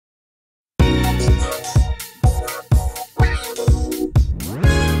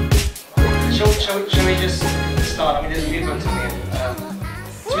shall we just start? I mean, there's a few folks coming in.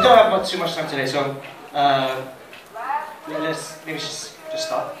 So we don't have too much time today, so let's maybe just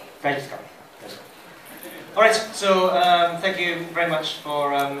start. Thank you for coming. Alright, so thank you very much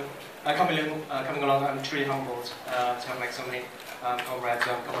for coming along. I'm truly humbled to have like so many comrades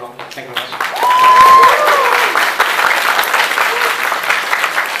come along. Thank you very much.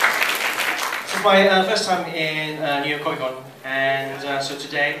 This is my first time in New York Comic Con, and so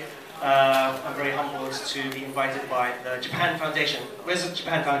today I'm very humbled to be invited by the Japan Foundation. Where's the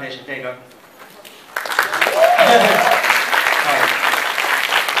Japan Foundation? There you go.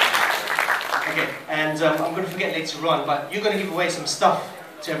 Okay, and I'm going to forget later on, but you're going to give away some stuff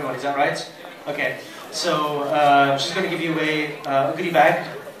to everyone, is that right? Okay, so she's going to give you away a goodie bag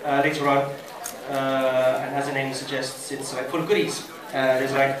later on, and as the name suggests, it's like full of goodies.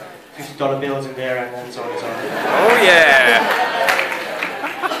 There's like $50 bills in there and so on and so on. Oh yeah!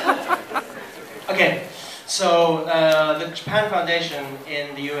 Okay, so the Japan Foundation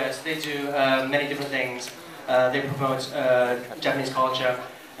in the US, they do many different things. They promote Japanese culture,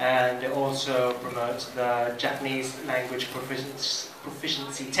 and they also promote the Japanese language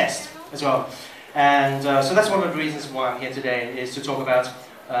proficiency test as well. And so that's one of the reasons why I'm here today, is to talk about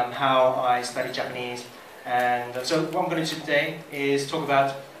how I study Japanese. And so what I'm going to do today is talk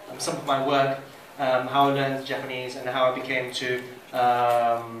about some of my work, how I learned Japanese, and how I became to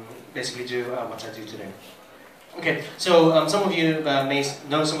basically do what I do today. Okay, so some of you may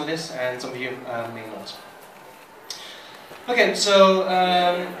know some of this, and some of you may not. Okay, so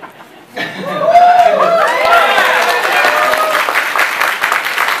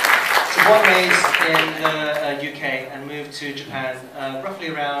so born and raised in the UK and moved to Japan roughly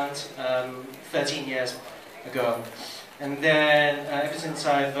around 13 years ago. And then ever since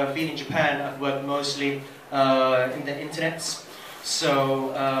I've been in Japan, I've worked mostly in the internets.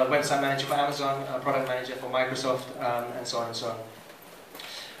 So website manager for Amazon, product manager for Microsoft, and so on and so on.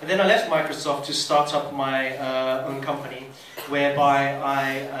 And then I left Microsoft to start up my own company, whereby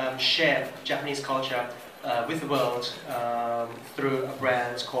I share Japanese culture with the world through a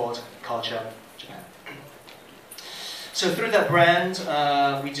brand called Culture Japan. So through that brand,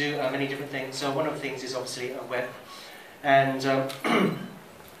 we do many different things. So one of the things is obviously a web. And so I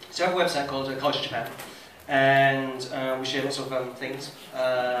have a website called Culture Japan. And we share lots of things.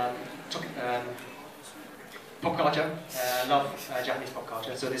 Pop culture, love Japanese pop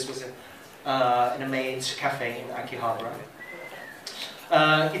culture. So this was in a maid cafe in Akihabara.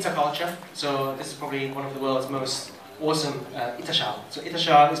 Ita culture. So this is probably one of the world's most awesome itasha. So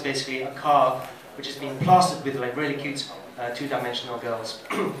itasha is basically a car which has been plastered with like really cute two-dimensional girls.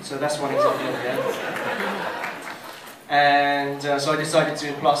 So that's one example of it. And so I decided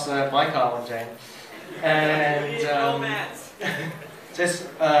to plaster my car one day. And says,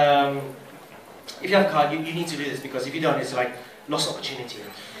 if you have a car, you need to do this, because if you don't, it's like lost opportunity.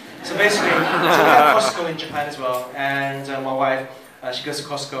 So basically, so we have Costco in Japan as well, and my wife, she goes to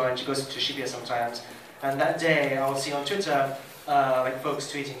Costco and she goes to Shibuya sometimes. And that day, I will see on Twitter, like folks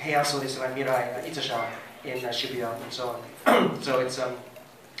tweeting, "Hey, I saw this like Mirai Itasha in Shibuya," and so on. So it's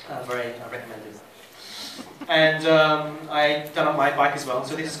very recommended. And I done up my bike as well.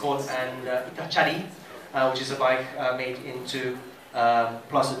 So this is called an Itachari, which is a bike made into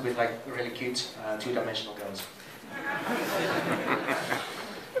plastered with like really cute two-dimensional girls.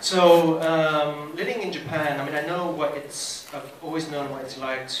 So living in Japan, I mean, I know what I've always known what it's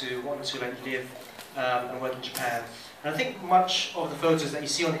like to want to like live and work in Japan. And I think much of the photos that you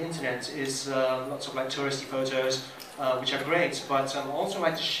see on the internet is lots of like touristy photos, which are great, but I also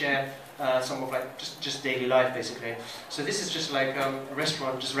like to share some of like just daily life basically. So this is just like a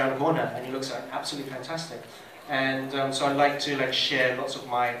restaurant just around the corner, and it looks like absolutely fantastic. And so I like to like share lots of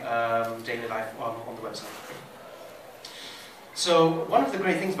my daily life on the website. So one of the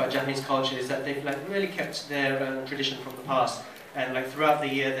great things about Japanese culture is that they've like really kept their tradition from the past, and like throughout the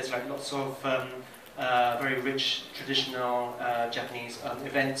year there's like lots of very rich traditional Japanese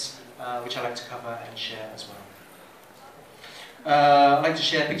events which I like to cover and share as well. I like to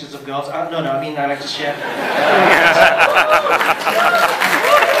share pictures of girls. I like to share.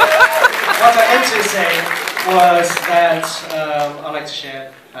 What I meant to say was that I like to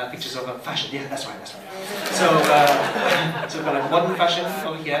share pictures of fashion. Yeah, that's right. So, so kind of modern fashion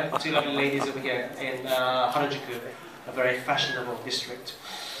over here. Two lovely ladies over here in Harajuku, a very fashionable district.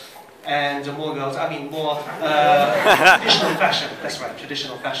 And more girls. I mean more traditional fashion. That's right,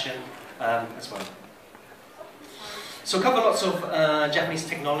 traditional fashion as well. So cover lots of Japanese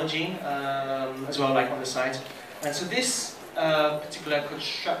technology as well, like on the site. And so this particular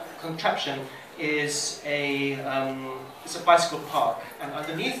contraption is it's a bicycle park, and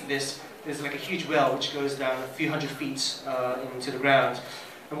underneath this there's like a huge well which goes down a few hundred feet into the ground.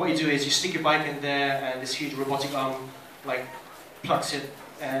 And what you do is you stick your bike in there, and this huge robotic arm like plucks it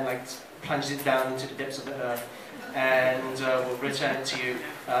and like plunges it down into the depths of the earth, and will return it to you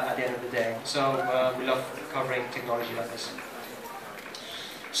at the end of the day. So we love covering technology like this.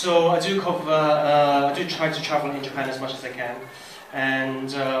 So I do try to travel in Japan as much as I can, and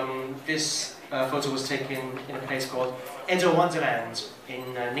this photo was taken in a place called Edo Wonderland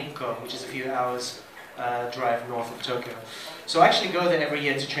in Nikko, which is a few hours drive north of Tokyo. So I actually go there every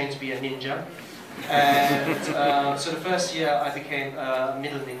year to train to be a ninja. And so the first year I became a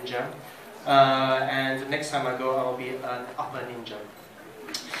middle ninja, and the next time I go I will be an upper ninja.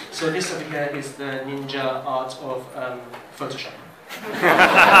 So this over here is the ninja art of Photoshop.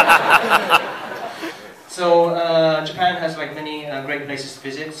 So Japan has like many great places to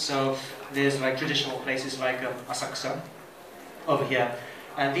visit. So there's like traditional places like Asakusa over here.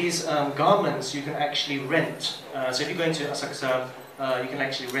 And these garments you can actually rent. So if you're going to Asakusa, you can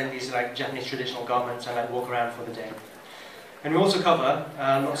actually rent these like Japanese traditional garments and like walk around for the day. And we also cover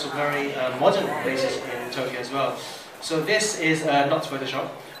lots of very modern places in Tokyo as well. So this is not Photoshop.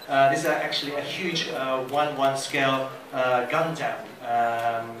 This is actually a huge 1:1 scale Gundam.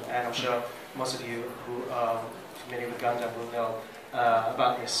 And I'm sure most of you who are familiar with Gundam will know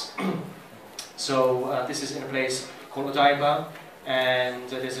about this. So this is in a place called Odaiba, and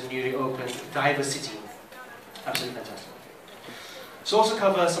there's a newly opened Diver City. Absolutely fantastic. So also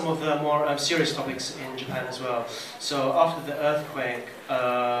cover some of the more serious topics in Japan as well. So after the earthquake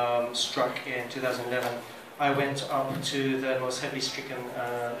struck in 2011, I went up to the most heavily stricken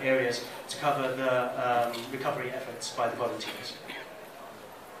areas to cover the recovery efforts by the volunteers.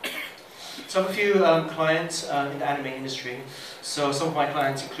 So I have a few clients in the anime industry. So some of my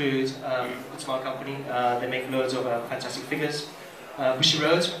clients include a small company. They make loads of fantastic figures.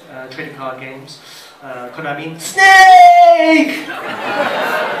 Bushiroad, trading card games. Konami, Snake!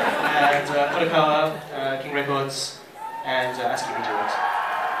 And Kodokawa, King Records, and ASCII Media Works.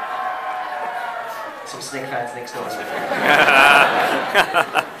 Some Snake fans next door.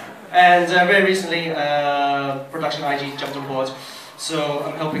 And very recently, Production IG jumped on board. So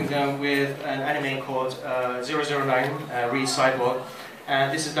I'm helping them with an anime called 009, Re Cyborg.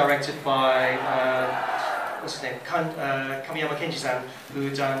 And this is directed by, what's his name? Kamiyama Kenji-san, who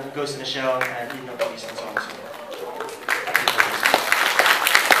done Ghost in the Shell and Eden of the East and so on and so forth.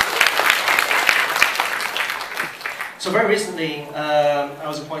 So very recently, I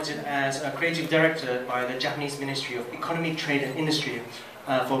was appointed as a creative director by the Japanese Ministry of Economy, Trade and Industry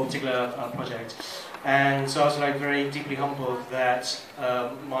for a particular project. And so I was like very deeply humbled that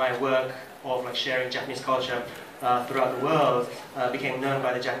my work of like sharing Japanese culture throughout the world became known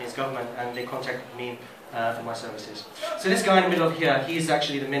by the Japanese government, and they contacted me for my services. So this guy in the middle of here, he's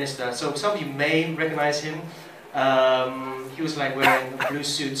actually the minister. So some of you may recognize him. He was like wearing a blue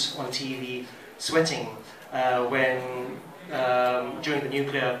suit on TV, sweating during the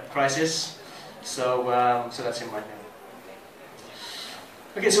nuclear crisis. So that's him right now.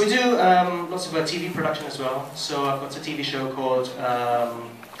 Okay, so we do lots of TV production as well. So I've got a TV show called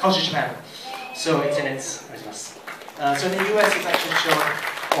Culture Japan. So it's in its... so in the US it's actually shown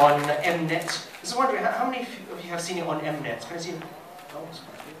on Mnet. I was wondering, how many of you have seen it on Mnet? Can I see it? Oh,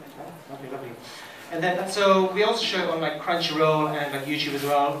 lovely, lovely. And then, so we also show it on like Crunchyroll and like YouTube as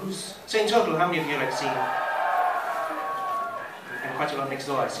well. So in total, how many of you have like seen it? And quite a lot next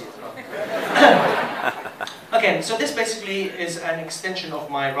door I see as well. Okay, so this basically is an extension of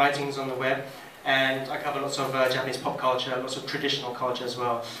my writings on the web, and I cover lots of Japanese pop culture, lots of traditional culture as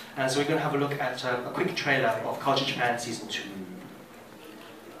well. And so we're going to have a look at a quick trailer of Culture Japan Season 2.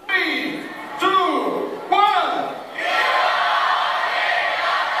 3, 2, 1!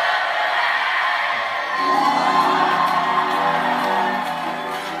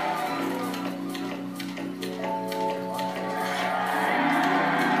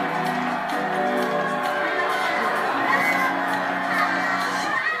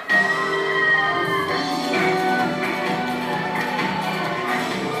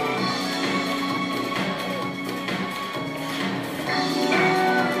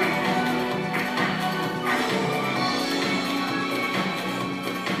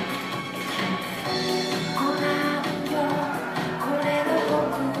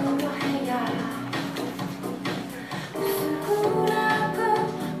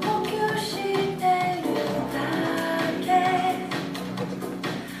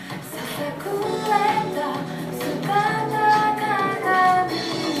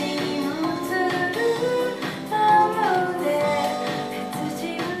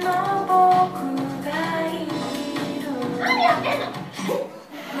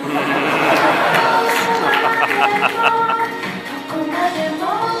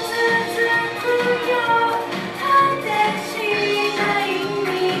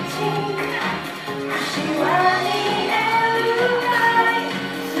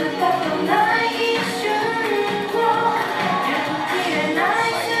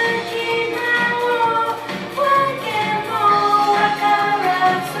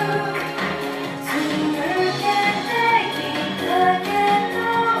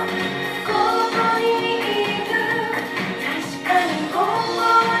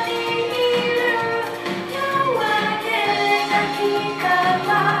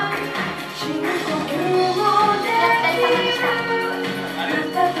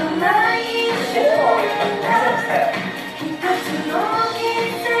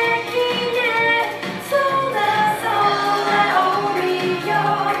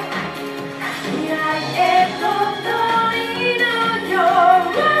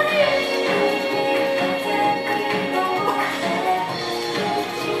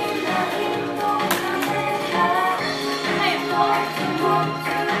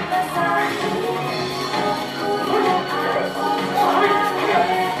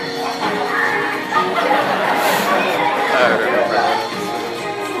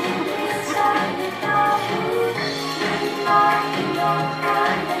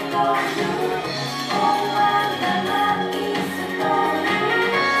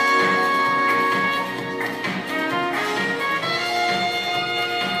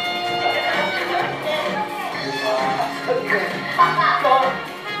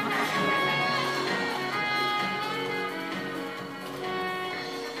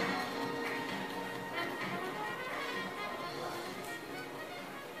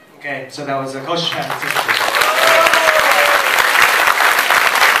 Okay, so that was a culture chat.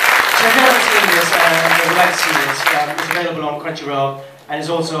 So if you haven't seen this and would like to see this, it's available on Crunchyroll and it's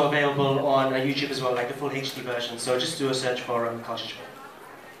also available on YouTube as well, like the full HD version. So just do a search for Culture Japan.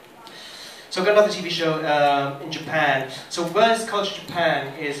 So I've got another TV show in Japan. So whereas Culture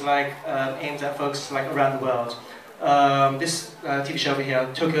Japan is like aimed at folks like around the world, this TV show over here,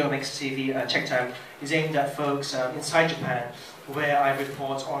 Tokyo NYCC Check Time, is aimed at folks inside Japan, where I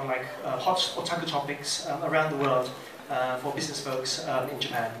report on like hot otaku topics around the world for business folks in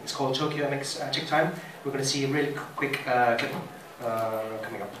Japan. It's called Tokyo NYCC Check Time. We're going to see a really quick clip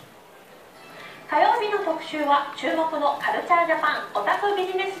coming up. 火曜日の特集は注目のカルチャージャパンオタクビ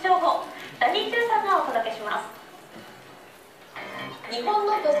ジネス情報、ダニー・チューさんがお届けします。日本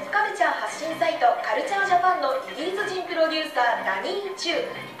のポップカルチャー発信サイトカルチャージャパンのイギリス人プロデューサーダニー・チュー。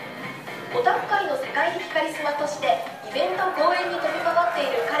オタク界の世界的カリスマとしてイベント公演に飛び回って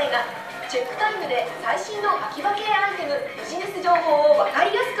いる彼がチェックタイムで最新の秋葉系アイテムビジネス情報を分か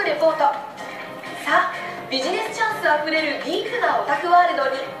りやすくレポート。さあビジネスチャンスあふれるディープなオタクワールド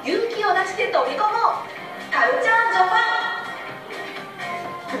に勇気を出して飛び込もう。カルチャージャパン。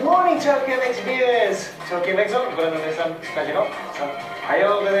 Good morning, Tokyo MX viewers! Tokyo MX をご覧の皆さん、スタジオの皆さん、おは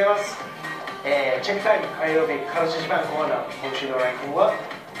ようございます。チェックタイム火曜日カルチャージャパンコーナー、今週のランキングは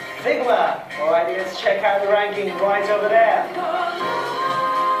Figma! Alright, let's check out the ranking right over there!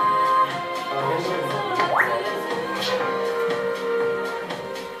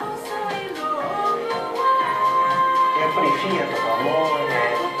 やっぱりフィギュアとかも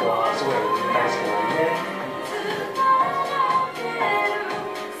すごい大好きなんでね。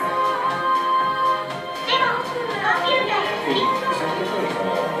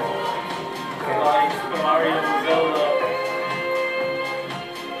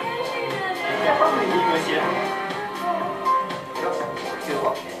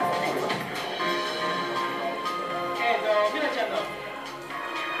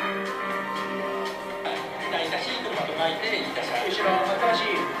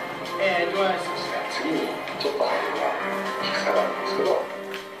次にちょっと入るのがいくつかなんですけど。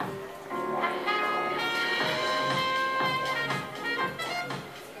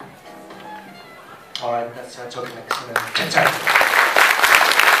Alright, that's Tokyo MX Check Time.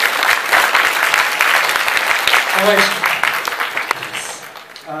 Alright.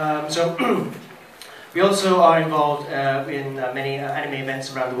 So we also are involved in many anime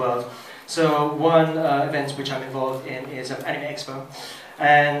events around the world. So one event which I'm involved in is Anime Expo.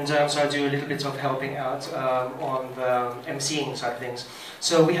 And so I do a little bit of helping out on the MCing side of things.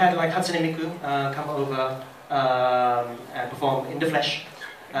 So we had like Hatsune Miku come over and perform in the flesh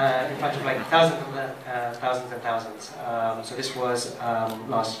in front of like thousands and thousands. So this was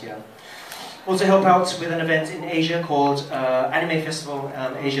last year. Also help out with an event in Asia called Anime Festival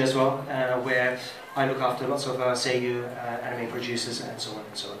Asia as well, where I look after lots of seiyuu, anime producers and so on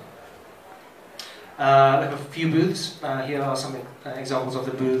and so on. I have a few booths. Here are some examples of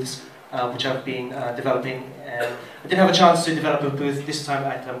the booths which I've been developing. And I didn't have a chance to develop a booth this time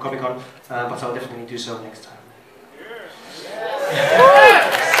at Comic-Con, but I'll definitely do so next time.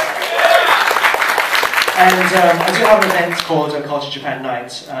 And I do have an event called Culture Japan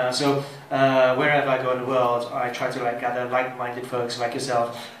Night. So wherever I go in the world, I try to like gather like-minded folks like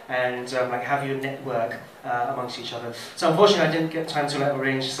yourself and like have you network amongst each other. So unfortunately, I didn't get time to like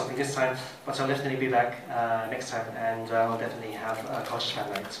arrange something this time, but I'll definitely be back next time, and I'll definitely have Culture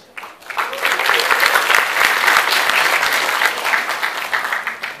Japan Night.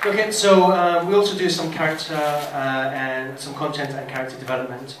 Okay, so we also do some character and some content and character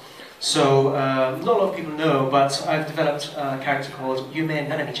development. So not a lot of people know, but I've developed a character called Yume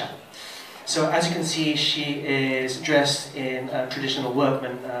Nanami-chan. So as you can see, she is dressed in traditional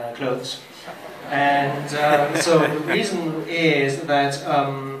workman clothes. And so the reason is that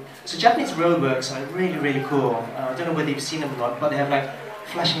so Japanese roadworks are really, really cool. I don't know whether you've seen them or not, but they have like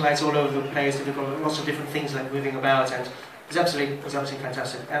flashing lights all over the place. They've got lots of different things like moving about, and it's absolutely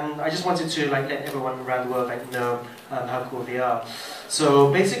fantastic. And I just wanted to like let everyone around the world like know how cool they are.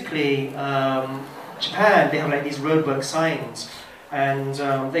 So basically, Japan, they have like these roadwork signs, and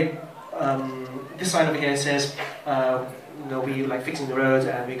this sign over here says, you know, we like fixing the road,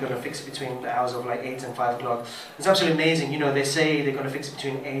 and we're going to fix it between the hours of like 8 and 5 o'clock. It's absolutely amazing. You know, they say they're going to fix it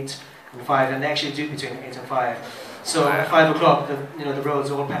between 8 and 5, and they actually do between 8 and 5. So at 5 o'clock, the roads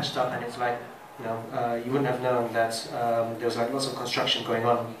are all patched up, and it's like, you know, you wouldn't have known that there was like lots of construction going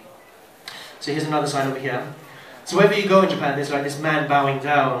on. So here's another sign over here. So wherever you go in Japan, there's like this man bowing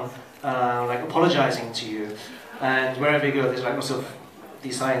down, like apologizing to you, and wherever you go, there's like lots of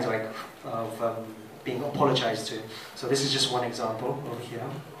these signs like of being apologized to. So this is just one example over here,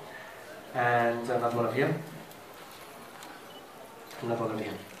 and another one over here, another one over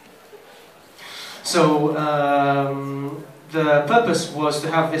here. So the purpose was to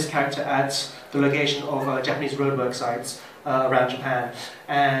have this character at the location of Japanese roadwork sites around Japan,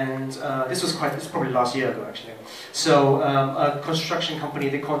 and this was probably last year ago actually. So a construction company,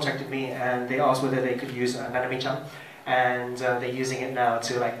 they contacted me and they asked whether they could use Nanami-chan, and they're using it now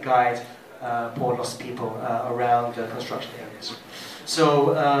to like guide poor lost people around the construction areas.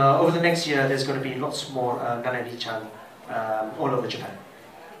 So over the next year, there's going to be lots more Nanami-chan all over Japan.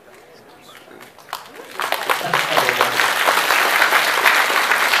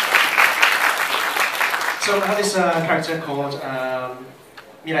 So I have this character called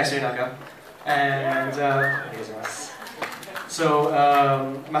Mirai Suenaga, and so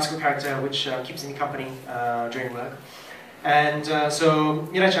a mascot character which keeps me company during work. And so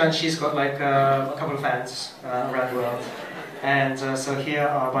Mirai-chan, she's got like a couple of fans around the world, and so here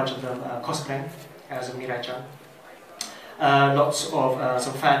are a bunch of them cosplaying as a Mirai-chan. Lots of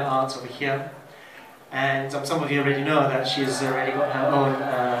some fan art over here, and some of you already know that she's already got her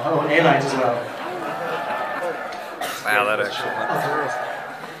own airlines as well. Wow, that actually.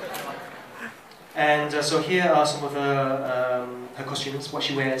 And so here are some of her costumes, what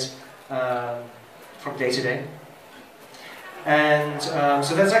she wears from day to day. And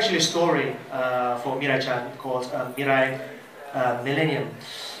so there's actually a story for Mirai-chan called Mirai Millennium.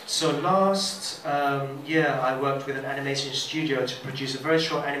 So last year I worked with an animation studio to produce a very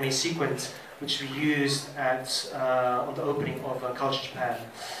short anime sequence which we used on the opening of Culture Japan.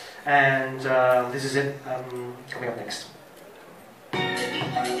 And this is it coming up next.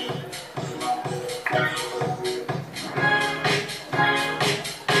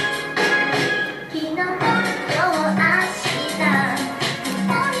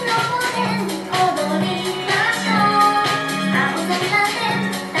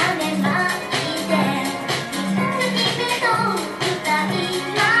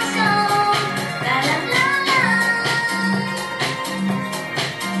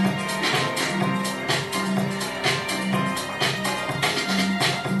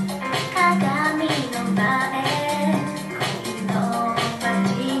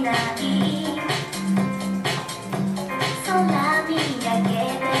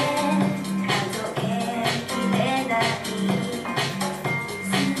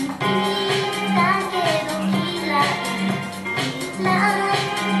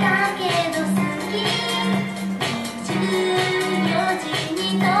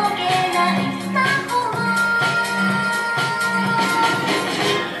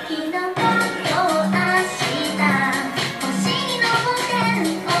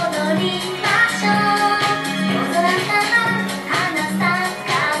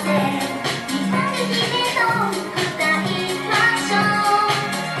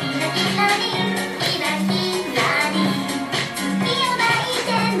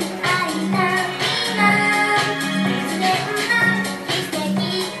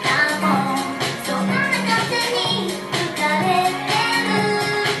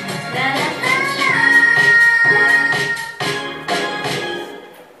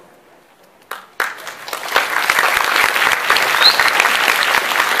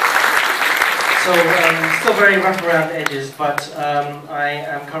 Still very rough around the edges, but I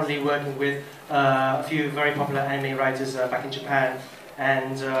am currently working with a few very popular anime writers back in Japan,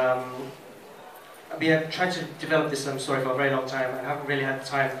 and I've been trying to develop this story for a very long time. I haven't really had the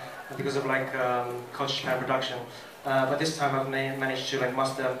time because of like Culture Japan production, but this time I've managed to like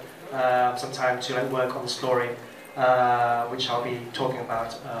muster some time to like work on the story, which I'll be talking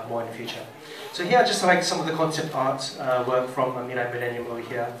about more in the future. So here are just like some of the concept art work from Mirai Millennium over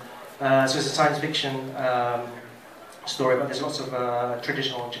here. So it's a science fiction story, but there's lots of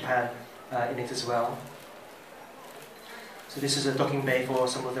traditional Japan in it as well. So this is a docking bay for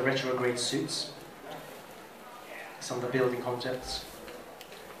some of the retrograde suits, some of the building concepts.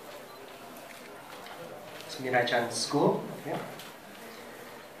 It's Mirai-chan's school, okay?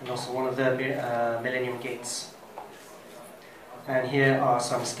 And also one of the Millennium Gates. And here are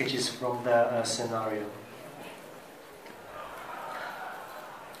some sketches from the scenario.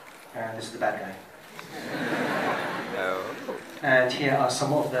 And this is the bad guy. And here are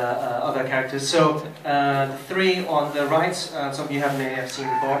some of the other characters. So the three on the right, some of you may have seen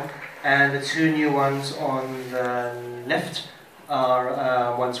before, and the two new ones on the left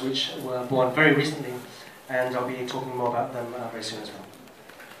are ones which were born very recently, and I'll be talking more about them very soon as well.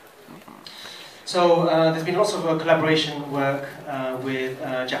 So there's been lots of collaboration work with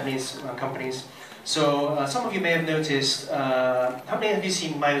Japanese companies. So some of you may have noticed, how many have you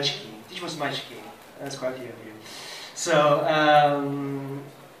seen Mayochiki? Did you watch Mayochiki? That's quite a few of you. So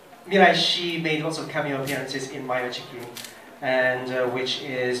Mirai, she made lots of cameo appearances in Mayochiki, and which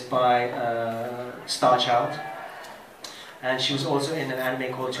is by Star Child. And she was also in an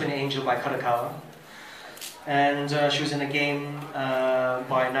anime called Twin Angel by Kadokawa. And she was in a game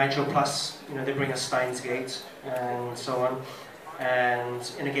by Nitro Plus, you know, they bring us Steins Gate and so on,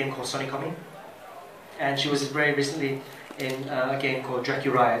 and in a game called Sonicommy. And she was very recently in a game called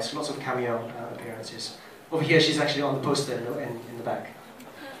Dracula Riot, lots of cameo appearances. Over here she's actually on the poster in the back.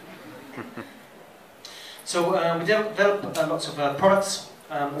 So we develop lots of products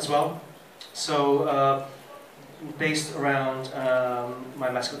as well. So based around my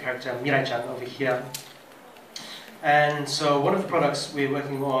mascot character Mirai-chan over here. And so one of the products we're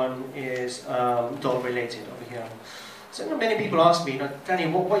working on is doll related over here. So many people ask me, Danny,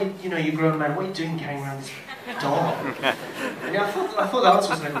 what you grown man, what are you doing carrying around this doll? And I thought the answer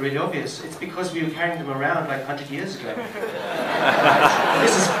was like really obvious. It's because we were carrying them around like 100 years ago.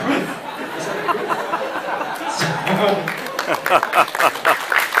 This is proof.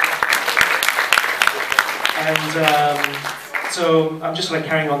 So I'm just like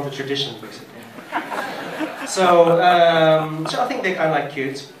carrying on the tradition basically. So I think they're kind of like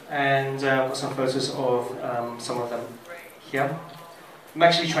cute, and got some photos of some of them here. I'm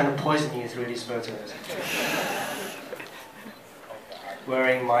actually trying to poison you through these photos.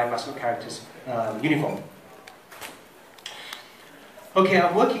 Wearing my mascot character's uniform. Okay,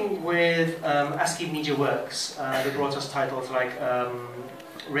 I'm working with ASCII Media Works. They brought us titles like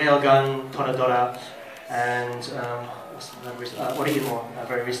Railgun, Toradora, and Orimo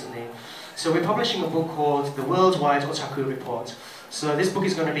very recently. So we're publishing a book called The Worldwide Otaku Report. So this book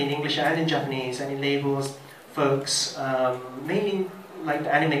is going to be in English and in Japanese, and it labels folks, mainly like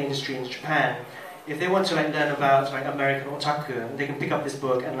the anime industry in Japan. If they want to like learn about like American otaku, they can pick up this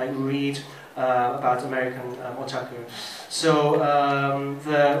book and like read about American otaku. So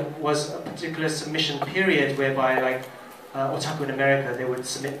there was a particular submission period whereby like otaku in America, they would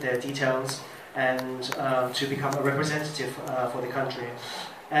submit their details and to become a representative for the country.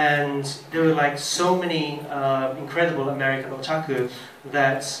 And there were like so many incredible American otaku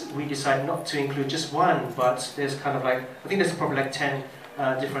that we decided not to include just one, but there's kind of like, I think there's probably like 10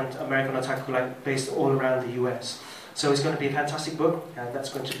 different American otaku like based all around the US. So it's going to be a fantastic book, and that's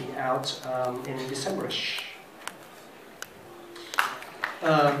going to be out in December-ish.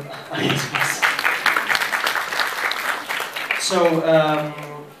 So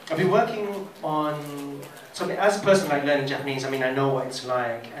I've been working on something as a person like learning Japanese. I mean, I know what it's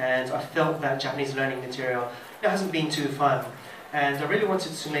like, and I felt that Japanese learning material hasn't been too fun, and I really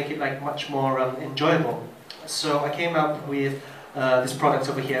wanted to make it like much more enjoyable. So I came up with this product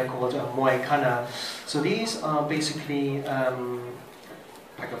over here called Moe Kana. So these are basically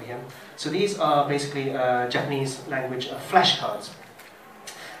back over here. So these are basically Japanese language flashcards,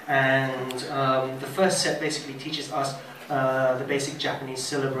 and the first set basically teaches us the basic Japanese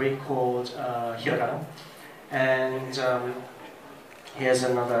syllabary called hiragana. And here's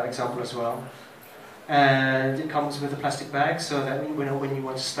another example as well. And it comes with a plastic bag, so that when you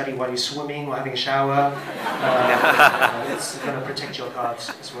want to study while you're swimming or having a shower, it's going to protect your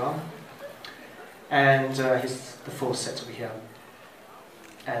cards as well. And here's the full set over here.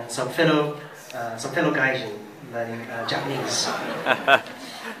 And some fellow gaijin learning Japanese.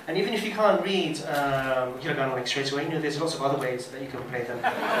 And even if you can't read hiragana like straight away, there's lots of other ways that you can play them.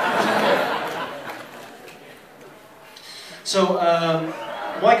 So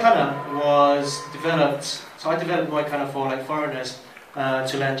Moe Kana was developed. So I developed Moe Kana for like foreigners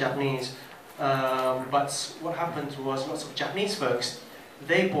to learn Japanese. But what happened was lots of Japanese folks,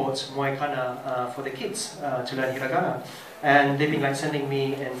 they bought Moe Kana for the kids to learn hiragana, and they've been like sending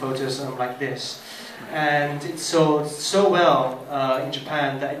me in photos like this. And it sold so well in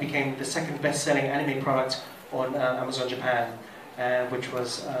Japan that it became the second best-selling anime product on Amazon Japan, which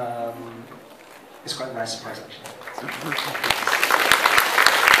was it's quite a nice surprise actually.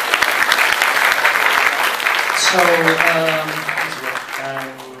 So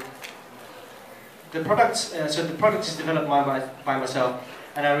the product, is developed by myself,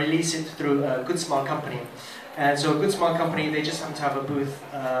 and I release it through a Good Smart company. And so a Good Smart company, they just happen to have a booth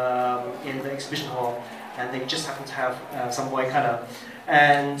in the exhibition hall, and they just happen to have some white color.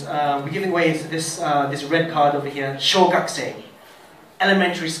 And we're giving away this red card over here, Shogakusei,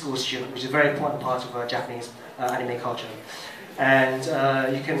 elementary school student, which is a very important part of Japanese anime culture. And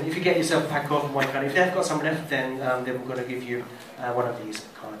you can, if you get yourself a pack of white card, if they've got some left, then we're going to give you one of these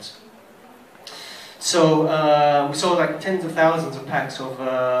cards. So we sold like tens of thousands of packs of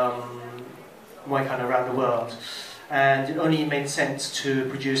white card around the world, and it only made sense to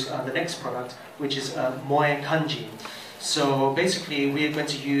produce the next product, which is moe kanji. So basically, we're going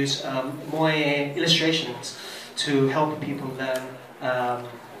to use moe illustrations to help people learn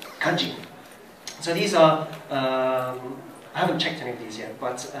kanji. So these are, I haven't checked any of these yet,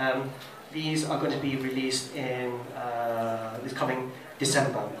 but these are going to be released in this coming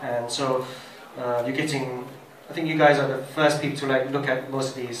December. And so you're getting, I think you guys are the first people to like look at most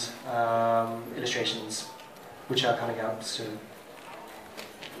of these illustrations, which are coming out soon.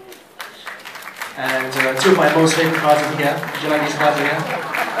 And two of my most favorite cards over here. Would you like these cards over here?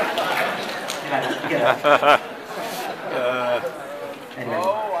 You like that? You get that? Anyway. Oh,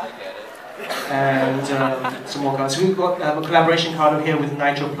 I get it. And some more cards. So we've got a collaboration card over here with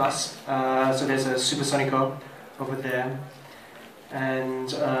Nitro Plus. So there's a Supersonico over there. And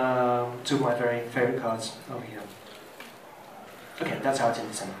two of my very favorite cards over here. Okay, that's how it's in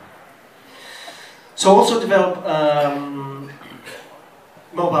December. So also develop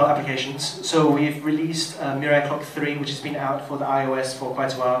mobile applications. So we've released Mirai Clock 3, which has been out for the iOS for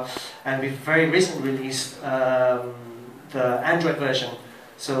quite a while, and we've very recently released the Android version.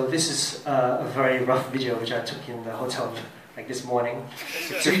 So this is a very rough video which I took in the hotel like this morning.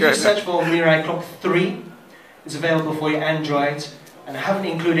 So if you search for Mirai Clock 3, it's available for your Android, and I haven't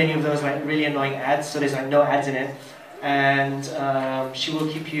included any of those like really annoying ads, so there's like no ads in it, and she will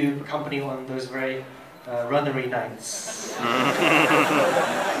keep you company on those very runnery nights.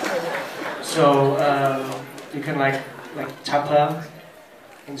 So you can like tap her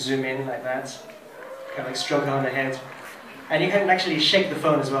and zoom in like that, kind of like stroke her on the head, and you can actually shake the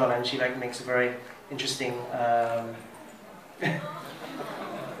phone as well, and she like makes a very interesting.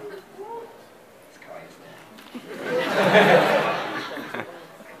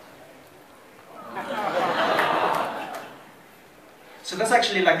 So that's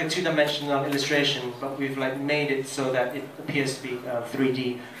actually like a two-dimensional illustration, but we've like made it so that it appears to be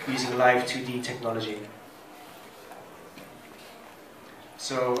 3D using live 2D technology.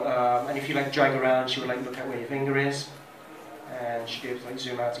 So, and if you like drag around, she will like look at where your finger is, and she'll be able to like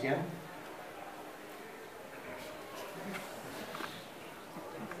zoom out again.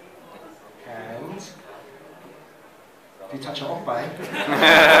 And if you touch her off by,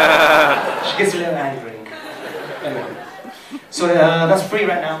 she gets a little angry. Anyway. So that's free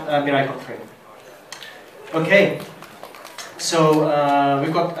right now, Mirai Clock 3. Okay, so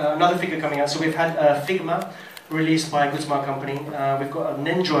we've got another figure coming out. So we've had Figma released by Good Smart company. We've got an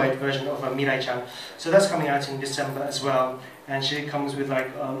Android version of Mirai-chan. So that's coming out in December as well. And she comes with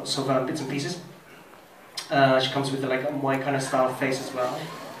like sort of bits and pieces. She comes with like a moe kind of style face as well.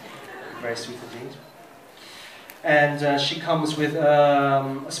 Very sweet indeed. And she comes with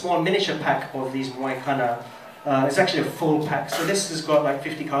a small miniature pack of these moe kana. It's actually a full pack, so this has got like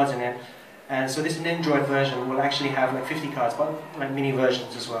 50 cards in it, and so this Android version will actually have like 50 cards, but like mini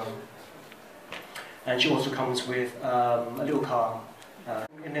versions as well. And she also comes with a little car,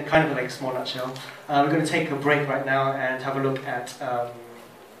 in a kind of like small nutshell. We're going to take a break right now and have a look at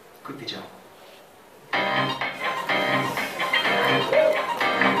quick video.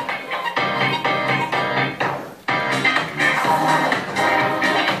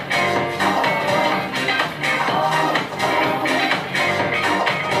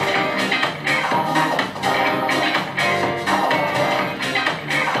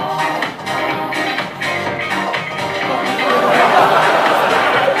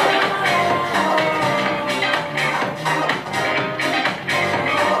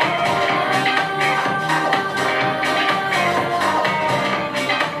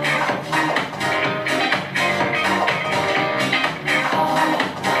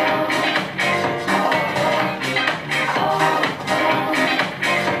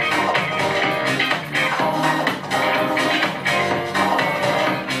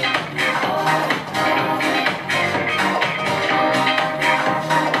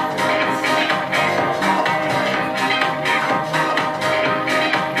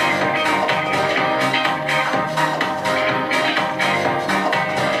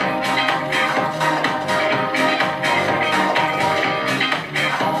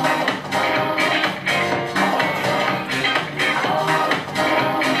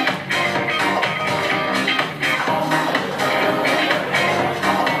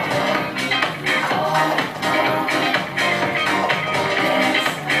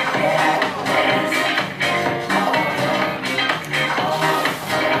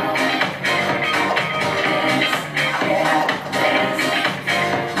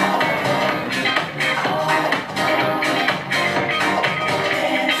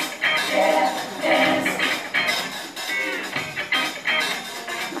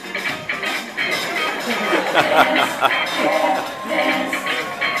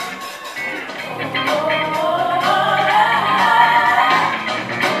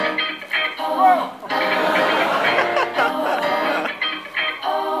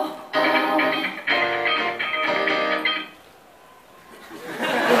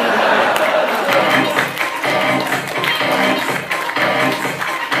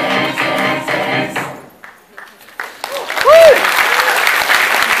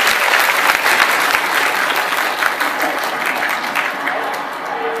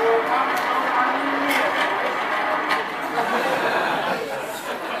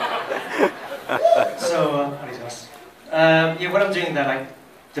 Yeah, when I'm doing that, like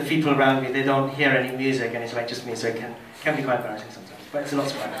the people around me, they don't hear any music, and it's like just me, so it can be quite embarrassing sometimes. But it's a lot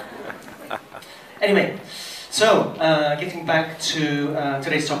of fun. Anyway, so getting back to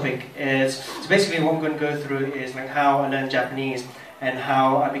today's topic is so basically what I'm going to go through is like how I learned Japanese and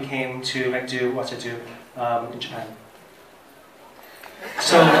how I became to like do what I do in Japan.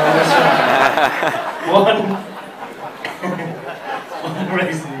 So one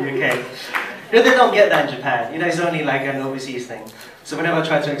raised in the UK. You know, they don't get that in Japan. You know, it's only like an overseas thing. So whenever I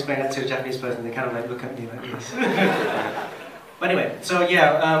try to explain it to a Japanese person, they kind of like look at me like this. But anyway, so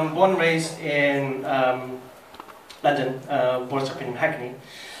yeah, born and raised in London, brought up in Hackney,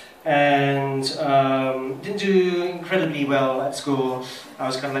 and didn't do incredibly well at school. I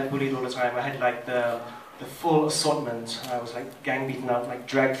was kind of like bullied all the time. I had like the full assortment. I was like gang beaten up, like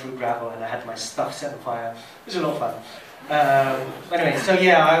dragged through gravel, and I had my stuff set on fire. It was a lot of fun. Anyway, so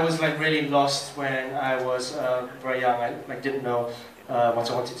yeah, I was like really lost when I was very young. I like didn't know what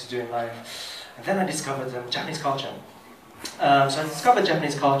I wanted to do in life, and then I discovered Japanese culture. So I discovered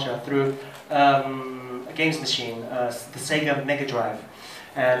Japanese culture through a games machine, the Sega Mega Drive,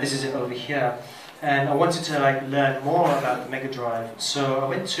 and this is it over here. And I wanted to like learn more about the Mega Drive, so I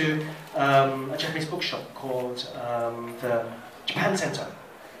went to a Japanese bookshop called the Japan Center,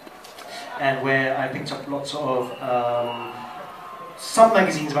 and where I picked up lots of some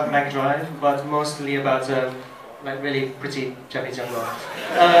magazines about Mega Drive, but mostly about like really pretty Japanese young girls,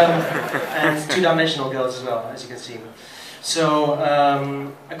 and two-dimensional girls as well, as you can see. So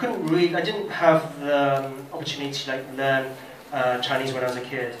I couldn't read. I didn't have the opportunity to like learn Chinese when I was a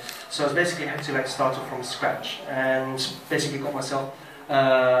kid. So I basically had to like start off from scratch, and basically got myself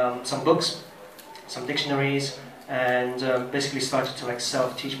some books, some dictionaries, and basically started to like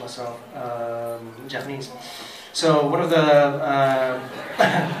self-teach myself Japanese. So one of the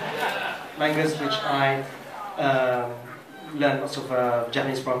mangas which I learned lots of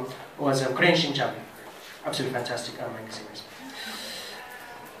Japanese from was Korean Shin-chan. Absolutely fantastic manga series.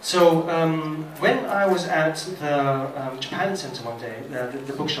 So when I was at the Japan Center one day,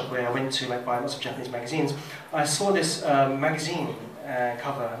 the bookshop where I went to like buy lots of Japanese magazines, I saw this magazine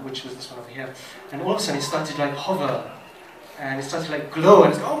cover, which was this one over here, and all of a sudden it started like hover, and it started like glow,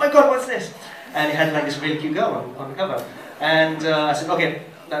 and it's like, oh my god, what's this? And it had like this really cute girl on the cover, and I said, okay,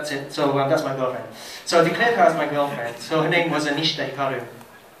 that's it. So that's my girlfriend. So I declared her as my girlfriend. So her name was Nishida Hikaru,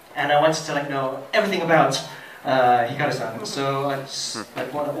 and I wanted to like know everything about Hikaru-san. So I just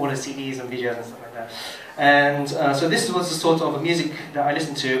like bought all the CDs and videos and stuff like that. And so this was the sort of music that I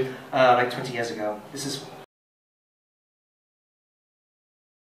listened to like 20 years ago. This is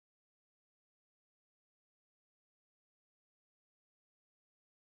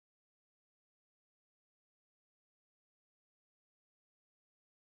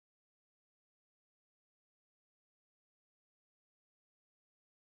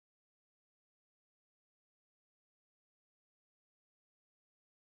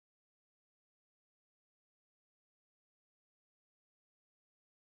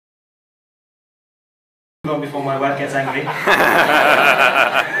before my wife gets angry.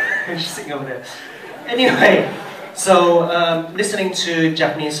 She's sitting over there. Anyway, so listening to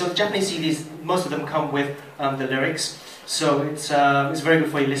Japanese. So Japanese CDs, most of them come with the lyrics. So it's very good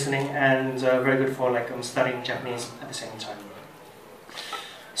for you listening and very good for like studying Japanese at the same time.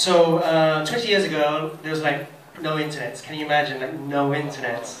 So 20 years ago, there was like no internet. Can you imagine like no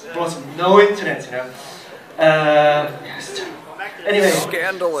internet? No internet, you know. Anyway,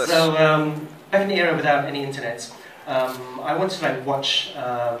 scandalous. So back in the era without any internet, I wanted to like watch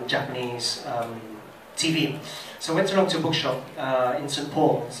Japanese TV. So I went along to a bookshop in St.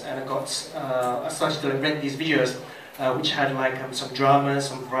 Paul's, and I started to like, rent these videos, which had like some dramas,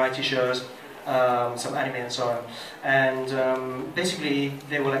 some variety shows, some anime and so on. And basically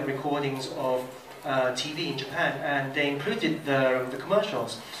they were like recordings of TV in Japan, and they included the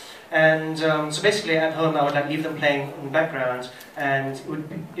commercials. And so basically at home I would like leave them playing in the background, and it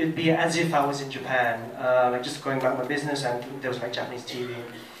would be as if I was in Japan, like just going about my business, and there was like Japanese TV.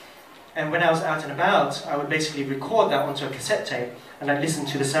 And when I was out and about, I would basically record that onto a cassette tape and I'd listen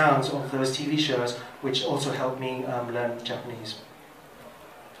to the sounds of those TV shows, which also helped me learn Japanese.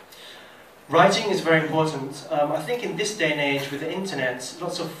 Writing is very important. I think in this day and age with the internet,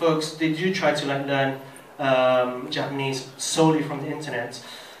 lots of folks, they do try to learn Japanese solely from the internet.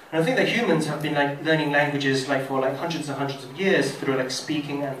 And I think that humans have been learning languages for hundreds and hundreds of years through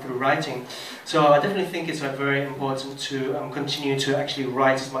speaking and through writing. So I definitely think it's very important to continue to actually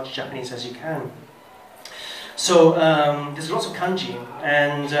write as much Japanese as you can. So there's lots of kanji,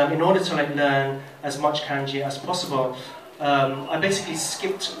 and in order to learn as much kanji as possible, I basically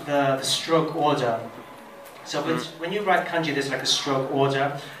skipped the stroke order. So when you write kanji, there's a stroke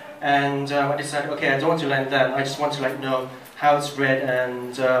order, and I decided, okay, I don't want to learn that. I just want to know how it's read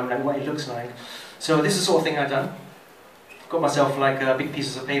and what it looks like. So this is the sort of thing I've done. Got myself big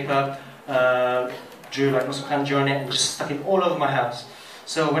pieces of paper, drew lots of kanji on it, and just stuck it all over my house.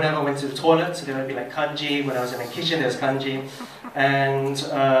 So whenever I went to the toilet, there would be kanji. When I was in the kitchen, there was kanji, and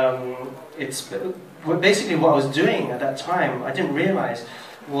it's basically what I was doing at that time. I didn't realize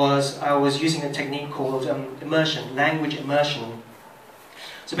was I was using a technique called immersion, language immersion.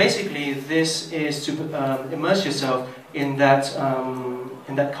 So basically, this is to immerse yourself in that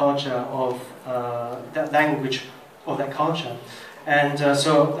culture of that language of that culture. And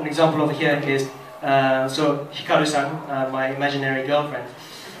so an example over here is so Hikaru-san, my imaginary girlfriend.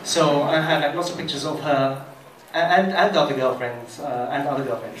 So I had lots of pictures of her and other girlfriends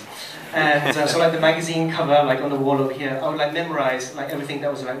and so the magazine cover on the wall over here, I would memorize everything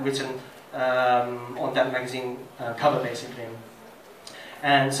that was written on that magazine cover basically.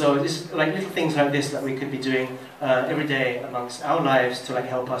 And so this little things like this that we could be doing every day amongst our lives to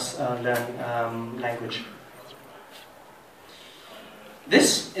help us learn language.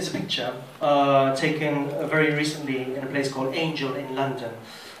 This is a picture taken very recently in a place called Angel in London.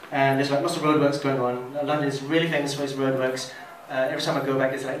 And there's lots of roadworks going on. London is really famous for its roadworks. Every time I go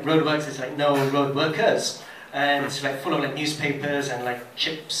back, there's roadworks, there's no road workers. And it's full of newspapers and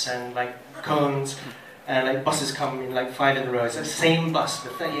chips and cones. And buses come in 5 in a row. It's the same bus, the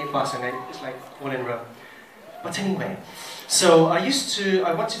 38 bus, and it's all in a row. But anyway, so I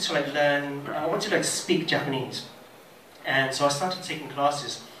wanted to learn, I wanted to speak Japanese. And so I started taking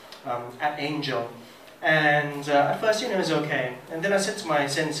classes at Angel. And at first, it was okay. And then I said to my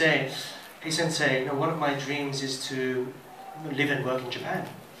sensei, hey sensei, one of my dreams is to live and work in Japan.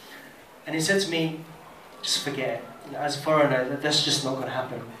 And he said to me, just forget it. As a foreigner, that's just not going to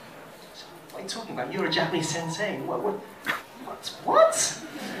happen. So, what are you talking about? You're a Japanese sensei. What?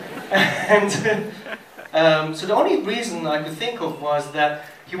 And so the only reason I could think of was that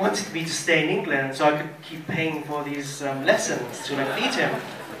he wanted me to stay in England so I could keep paying for these lessons to feed him.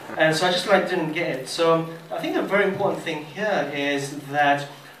 And so I just didn't get it. So I think a very important thing here is that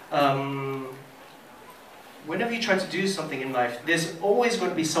whenever you try to do something in life, there's always going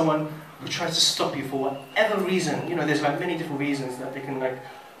to be someone who tries to stop you for whatever reason. There's many different reasons that they can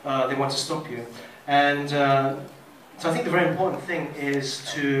they want to stop you. And so I think the very important thing is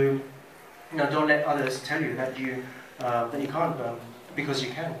to don't let others tell you that you can't learn, because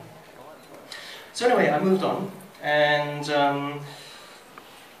you can. So anyway, I moved on, and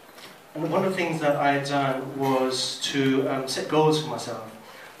one of the things that I had done was to set goals for myself.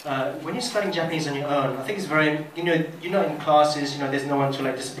 When you're studying Japanese on your own, I think it's very, you're not in classes, there's no one to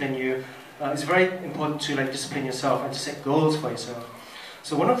discipline you. It's very important to discipline yourself and to set goals for yourself.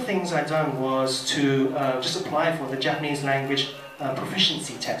 So one of the things I'd done was to just apply for the Japanese language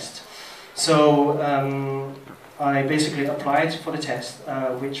proficiency test. So I basically applied for the test,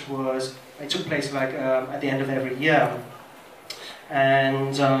 which it took place at the end of every year.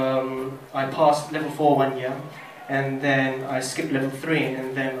 And I passed level 4 one year, and then I skipped level 3,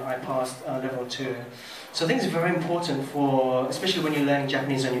 and then I passed level 2. So I think it's very important especially when you're learning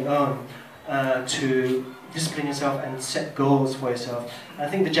Japanese on your own, to discipline yourself and set goals for yourself. I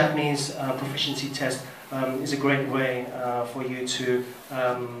think the Japanese proficiency test is a great way for you to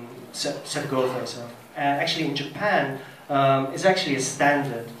set a goal for yourself. And actually in Japan, it's actually a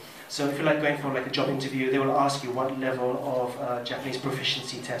standard. So if you're going for a job interview, they will ask you what level of Japanese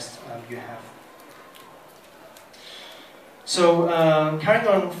proficiency test you have. So carrying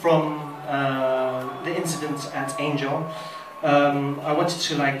on from the incident at Angel, I wanted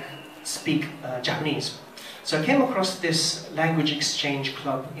to speak Japanese. So I came across this language exchange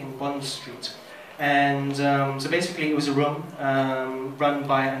club in Bond Street. And so basically it was a room run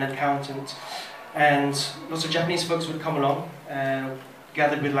by an accountant, and lots of Japanese folks would come along,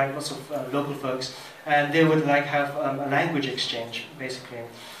 gathered with lots of local folks, and they would have a language exchange basically.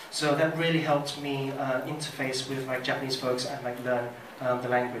 So that really helped me interface with Japanese folks and learn the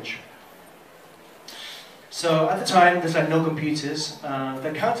language. So at the time, there's like no computers. The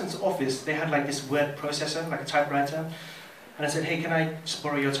accountant's office, they had like this word processor, like a typewriter. And I said, hey, can I just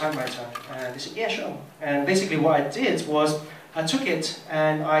borrow your typewriter? And they said, yeah, sure. And basically what I did was, I took it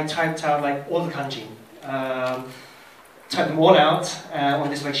and I typed out like all the kanji. Typed them all out on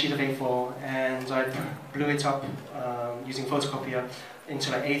this like sheet of A4, and I blew it up using photocopier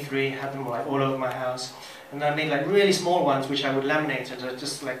into like A3, had them like all over my house. And I made like really small ones which I would laminate and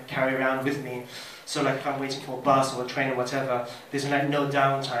just like carry around with me. So like if I'm waiting for a bus or a train or whatever, there's like no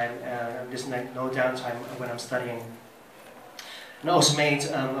downtime. There's like no downtime when I'm studying. And I also made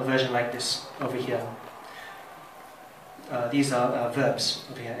a version like this over here. These are verbs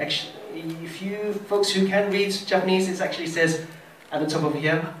over here. Actually, if you folks who can read Japanese, it actually says at the top over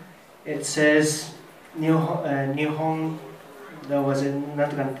here, it says Nihon, there was a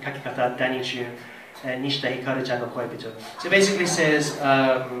nantoka kakikata danichu, Nishida Hikaru-chan no koibito. So it basically says,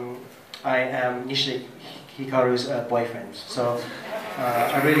 I am Nishida Hikaru's boyfriend. So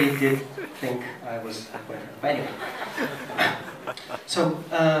I really did think I was a boyfriend. But anyway. So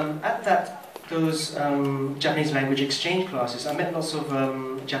at those Japanese language exchange classes, I met lots of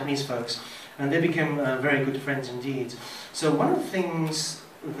Japanese folks, and they became very good friends indeed. So one of the things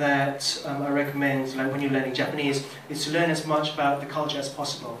that I recommend, like when you're learning Japanese, is to learn as much about the culture as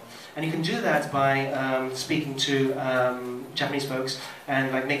possible. And you can do that by speaking to Japanese folks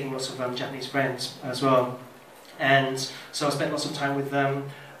and like making lots of Japanese friends as well. And so I spent lots of time with them.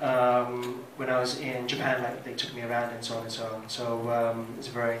 When I was in Japan, like they took me around and so on and so on. So it's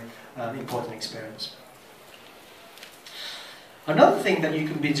a very important experience. Another thing that you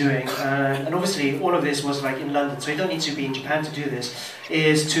can be doing, and obviously all of this was like in London, so you don't need to be in Japan to do this,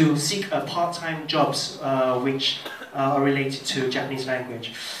 is to seek part-time jobs which are related to Japanese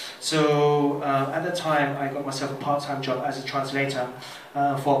language. So at the time, I got myself a part-time job as a translator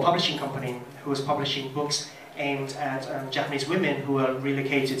for a publishing company who was publishing books aimed at Japanese women who were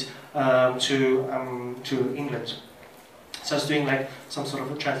relocated to England. So I was doing like some sort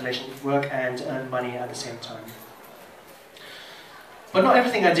of translation work and earn money at the same time. But not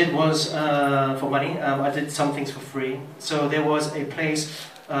everything I did was for money. I did some things for free. So there was a place,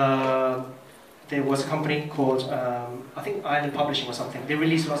 there was a company called, I think Island Publishing or something. They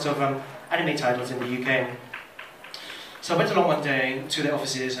released lots of anime titles in the UK. So I went along one day to their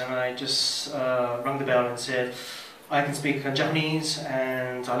offices and I just rang the bell and said, I can speak Japanese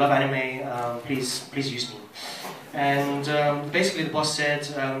and I love anime, please use me. And basically the boss said,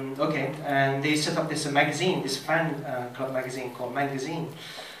 okay, and they set up this magazine, this fan club magazine called Magazine.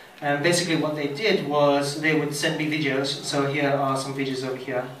 And basically what they did was they would send me videos, so here are some videos over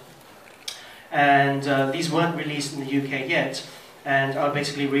here. And these weren't released in the UK yet, and I would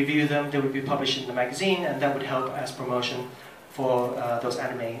basically review them, they would be published in the magazine, and that would help as promotion for those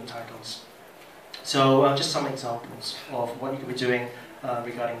anime titles. So just some examples of what you could be doing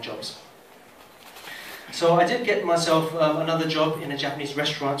regarding jobs. So I did get myself another job in a Japanese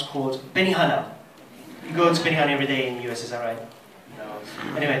restaurant called Benihana. You go to Benihana every day in the US, is that right?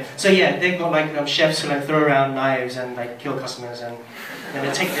 No. Anyway, so yeah, they've got like chefs who like throw around knives and like kill customers, and then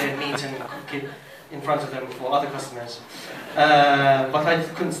they take their meat and cook it in front of them for other customers. But I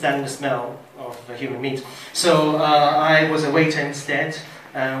couldn't stand the smell of the human meat. So I was a waiter instead,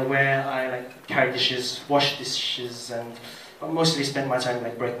 where I like carry dishes, wash dishes, and mostly spend my time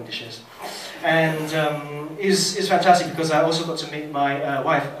like breaking dishes. And it's fantastic because I also got to meet my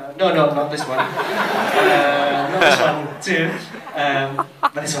wife. No, not this one. Not this one too,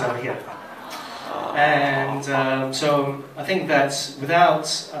 but this one over here. And so I think that without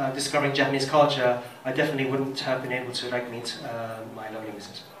discovering Japanese culture, I definitely wouldn't have been able to like meet my lovely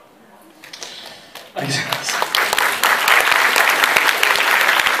missus.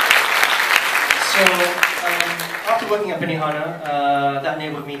 So after working at Benihana, that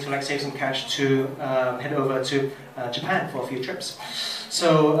enabled me to like save some cash to head over to Japan for a few trips.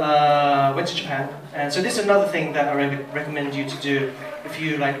 So went to Japan, and so this is another thing that I recommend you to do if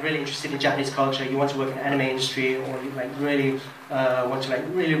you're like really interested in Japanese culture. You want to work in the anime industry, or you like really want to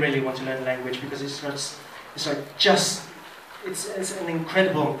really want to learn the language, because it's an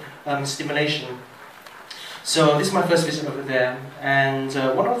incredible stimulation. So this is my first visit over there, and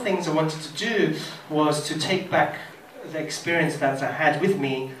one of the things I wanted to do was to take back the experience that I had with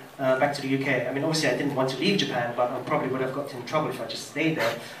me back to the UK. I mean, obviously I didn't want to leave Japan, but I probably would have got in trouble if I just stayed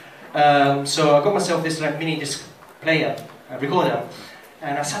there. So I got myself this like mini disc player, recorder,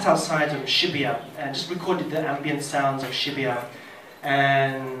 and I sat outside of Shibuya and just recorded the ambient sounds of Shibuya.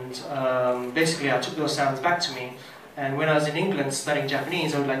 And basically I took those sounds back to me, and when I was in England studying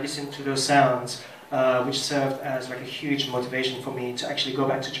Japanese, I would like listen to those sounds which served as like a huge motivation for me to actually go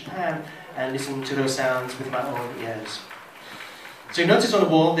back to Japan and listen to those sounds with my own ears. So you notice on the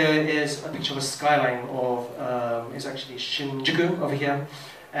wall there is a picture of a skyline of, it's actually Shinjuku over here,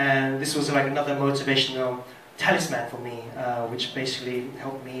 and this was like another motivational talisman for me, which basically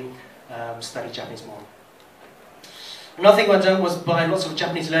helped me study Japanese more. Another thing I done was buy lots of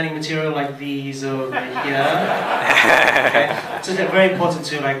Japanese learning material like these over here. Okay. So they're very important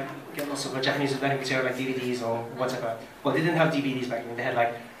to like get lots of Japanese learning material like DVDs or whatever. Well, they didn't have DVDs back then, they had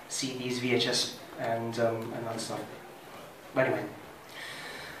like CDs, VHS, and other stuff. But anyway.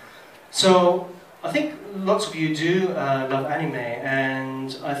 So, I think lots of you do love anime,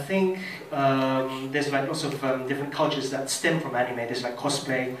 and I think there's like lots of different cultures that stem from anime. There's like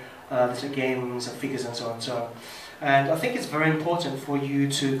cosplay, there's like games, and figures, and so on and so on. And I think it's very important for you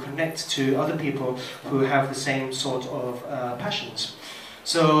to connect to other people who have the same sort of passions.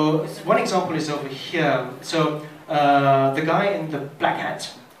 So, one example is over here. So, the guy in the black hat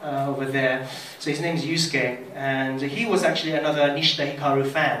over there, so his name is Yusuke, and he was actually another Nishida Hikaru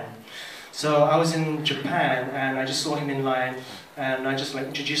fan. So I was in Japan and I just saw him in line and I just like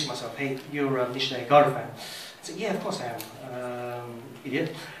introduced myself. Hey, you're a Nishida Hikaru fan? I said, yeah, of course I am,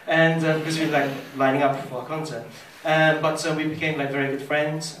 idiot. And because we were like lining up for a concert. But we became like very good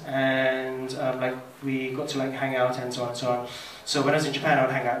friends, and like we got to like hang out and so on and so on. So when I was in Japan, I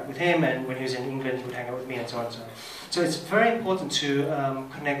would hang out with him, and when he was in England, he would hang out with me and so on and so on. So it's very important to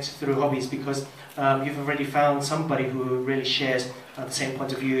connect through hobbies, because you've already found somebody who really shares the same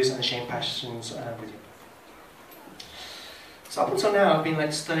point of views and the same passions with you. So up until now, I've been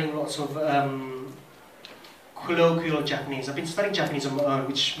like studying lots of colloquial Japanese. I've been studying Japanese on my own,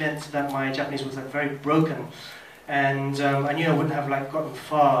 which meant that my Japanese was like very broken, and I knew I wouldn't have like gotten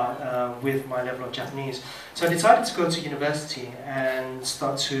far with my level of Japanese. So I decided to go to university and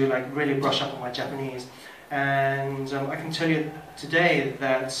start to like really brush up on my Japanese. And I can tell you today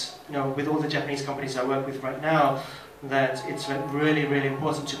that, you know, with all the Japanese companies I work with right now, that it's like really, really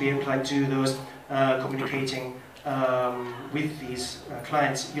important to be able to like do those communicating with these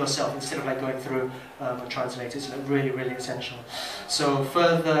clients yourself, instead of like going through a translator. It's like really, really essential. So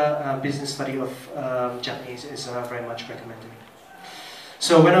further business study of Japanese is very much recommended.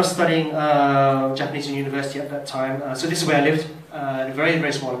 So when I was studying Japanese in university at that time, so this is where I lived, in a very,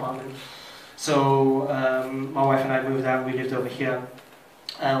 very small apartment. So my wife and I moved out, we lived over here.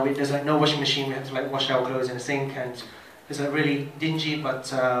 There's like no washing machine, we had to like wash our clothes in a sink, and it was like really dingy,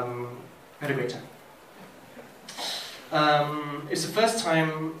 but we had a great time. It's the first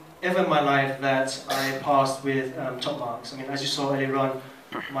time ever in my life that I passed with top marks. I mean, as you saw earlier on,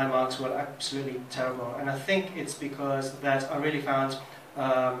 my marks were absolutely terrible, and I think it's because that I really found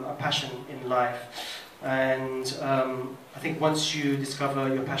a passion in life. And I think once you discover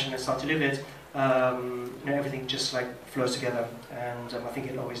your passion and start to live it, you know, everything just like flows together, and I think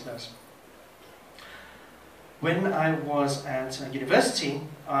it always does. When I was at university,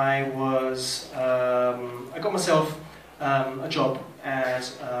 I got myself a job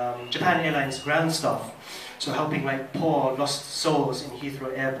as Japan Airlines ground staff, so helping like poor lost souls in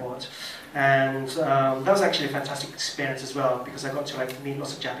Heathrow Airport. And that was actually a fantastic experience as well, because I got to like meet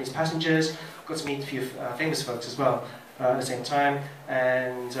lots of Japanese passengers, got to meet a few famous folks as well at the same time,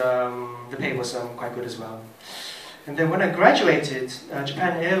 and the pay was quite good as well. And then when I graduated,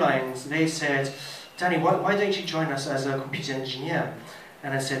 Japan Airlines, they said, Danny, why don't you join us as a computer engineer?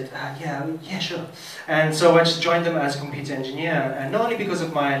 And I said, yeah, sure. And so I just joined them as a computer engineer, and not only because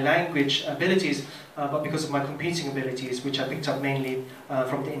of my language abilities, but because of my computing abilities, which I picked up mainly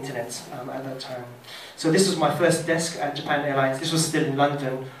from the internet at that time. So this was my first desk at Japan Airlines. This was still in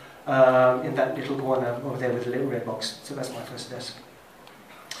London, in that little corner over there with the little red box. So that's my first desk.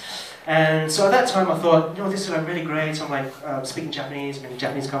 And so at that time I thought, you know, this is like really great. I'm like speaking Japanese, I'm in a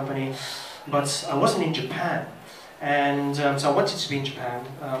Japanese company, but I wasn't in Japan. And so I wanted to be in Japan.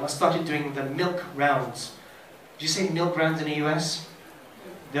 I started doing the milk rounds. Do you say milk rounds in the US?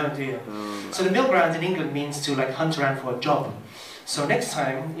 Don't do you? So the milk round in England means to like hunt around for a job. So next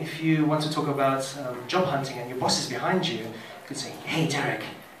time, if you want to talk about job hunting and your boss is behind you, you could say, hey Derek,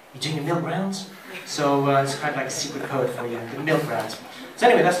 you doing the milk rounds? So it's kind of like a secret code for you, the milk rounds. So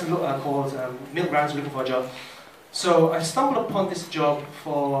anyway, that's called milk rounds, looking for a job. So I stumbled upon this job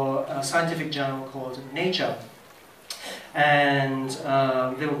for a scientific journal called Nature. And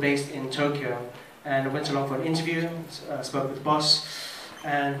they were based in Tokyo. And I went along for an interview, spoke with the boss,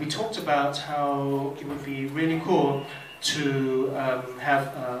 and we talked about how it would be really cool to have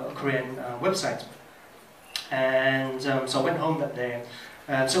a Korean website. And so I went home that day.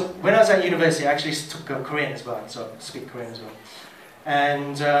 So when I was at university, I actually took Korean as well, so I speak Korean as well.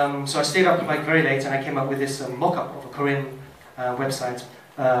 And so I stayed up like very late, and I came up with this mock-up of a Korean website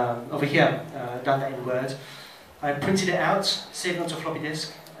over here, done that in Word. I printed it out, saved it onto a floppy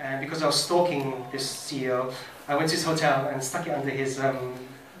disk, and because I was stalking this CEO, I went to his hotel and stuck it under his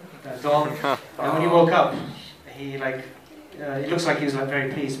door. And when he woke up, he it looks like he was like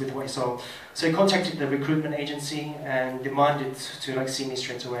very pleased with what he saw. So he contacted the recruitment agency and demanded to like see me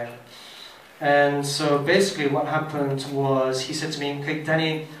straight away. And so basically what happened was he said to me, okay,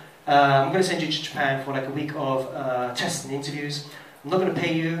 Danny, I'm going to send you to Japan for like a week of tests and interviews. I'm not going to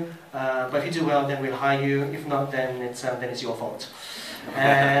pay you, but if you do well, then we'll hire you. If not, then it's your fault.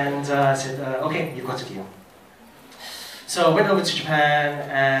 And I said, okay, you've got a deal. So I went over to Japan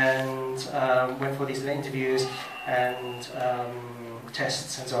and went for these interviews and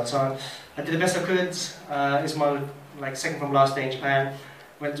tests and so on and so on. I did the best I could. It was my second from last day in Japan.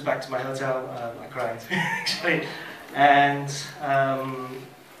 Went back to my hotel. I cried actually, and I've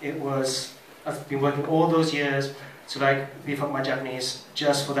been working all those years to beef up my Japanese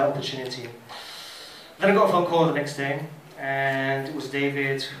just for that opportunity. Then I got a phone call the next day, and it was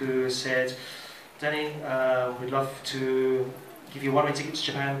David who said, Danny, we'd love to give you one-way ticket to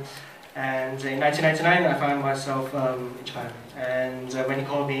Japan. And in 1999, I found myself in Japan. And when he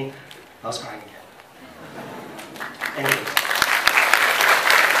called me, I was crying again. Anyway.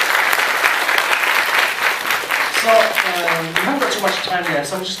 So, we haven't got too much time here,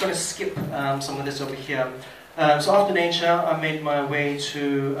 so I'm just going to skip some of this over here. So after Nature, I made my way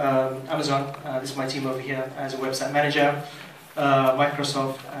to Amazon. This is my team over here as a website manager.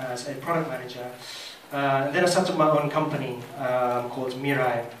 Microsoft as a product manager. Then I started my own company called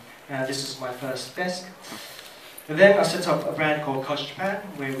Mirai. This is my first desk. And then I set up a brand called Culture Japan,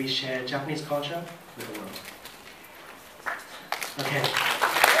 where we share Japanese culture with the world. Okay.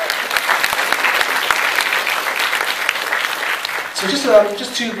 So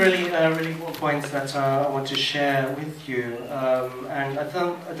just two really important points that I want to share with you, and I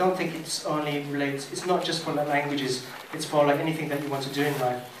don't think it's only related. It's not just for languages. It's for anything that you want to do in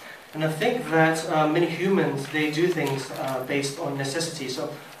life. And I think that many humans, they do things based on necessity. So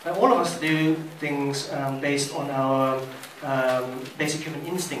all of us do things based on our basic human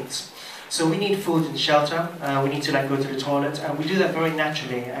instincts. So we need food and shelter. We need to go to the toilet, and we do that very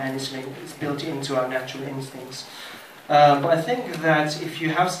naturally, and it's built into our natural instincts. But I think that if you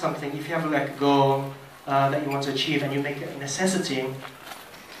have something, if you have a goal that you want to achieve and you make it a necessity,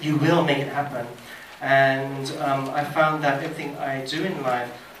 you will make it happen. And I found that everything I do in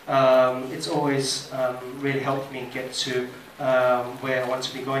life, it's always really helped me get to where I want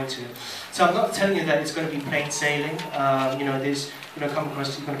to be going to. So I'm not telling you that it's going to be plain sailing. You're going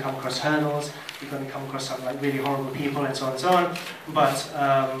to come across hurdles. You're going to come across some really horrible people and so on and so on. But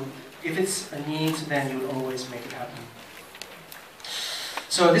if it's a need, then you'll always make it happen.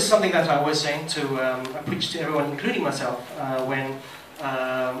 So this is something that I always say I preach to everyone, including myself, when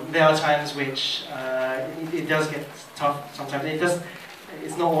there are times which it does get tough sometimes.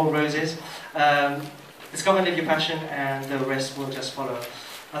 It's not all roses. Discover and live your passion, and the rest will just follow.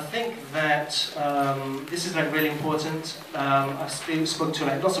 I think that this is really important. I've spoken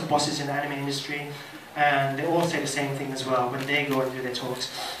to lots of bosses in the anime industry, and they all say the same thing as well when they go and do their talks.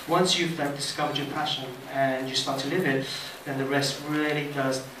 Once you've discovered your passion and you start to live it, then the rest really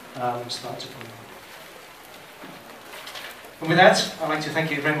does start to follow. And with that, I'd like to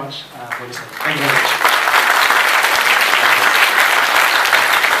thank you very much for listening. Thank you very much.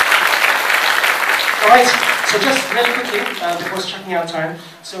 Alright, so just really quickly, before it's checking out time,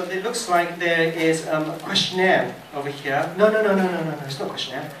 so it looks like there is a questionnaire over here. No, it's not a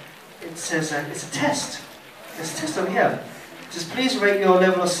questionnaire. It says it's a test. There's a test over here. It says, please rate your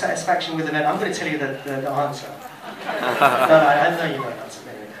level of satisfaction with the event. I'm going to tell you the answer. No, I know you know the answer.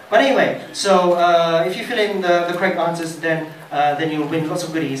 But anyway, so if you fill in the correct answers, then you'll win lots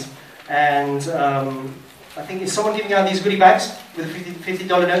of goodies. And I think, is someone giving out these goodie bags with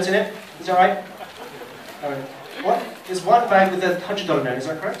 $50 notes in it? Is that right? What? There's one bag with a $100 note, is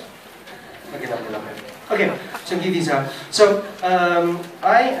that correct? Okay, lovely. Okay, so I'll give these out. So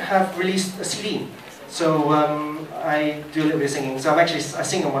I have released a CD. So I do a little bit of singing. So I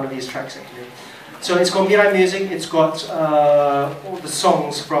sing on one of these tracks actually. So it's called Mirai Music. It's got all the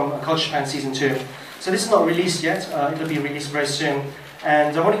songs from Culture Japan Season 2. So this is not released yet. It'll be released very soon.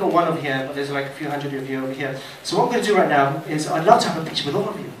 And I've only got one over here, but there's a few hundred of you over here. So what I'm going to do right now is I'd love to have a picture with all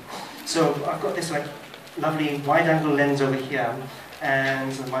of you. So I've got this lovely wide-angle lens over here,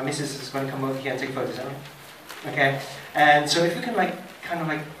 and my missus is going to come over here and take photos, okay? And so if we can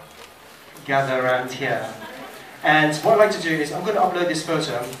gather around here. And what I'd like to do is I'm going to upload this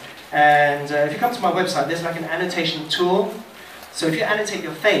photo, and if you come to my website, there's an annotation tool. So if you annotate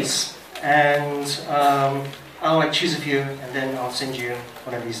your face, and I'll like choose a few, and then I'll send you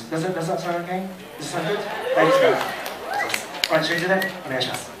one of these. Does that sound okay? Does that sound good? Thanks, guys. Alright, should we do that? お願いし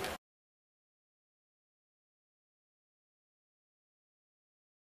ます。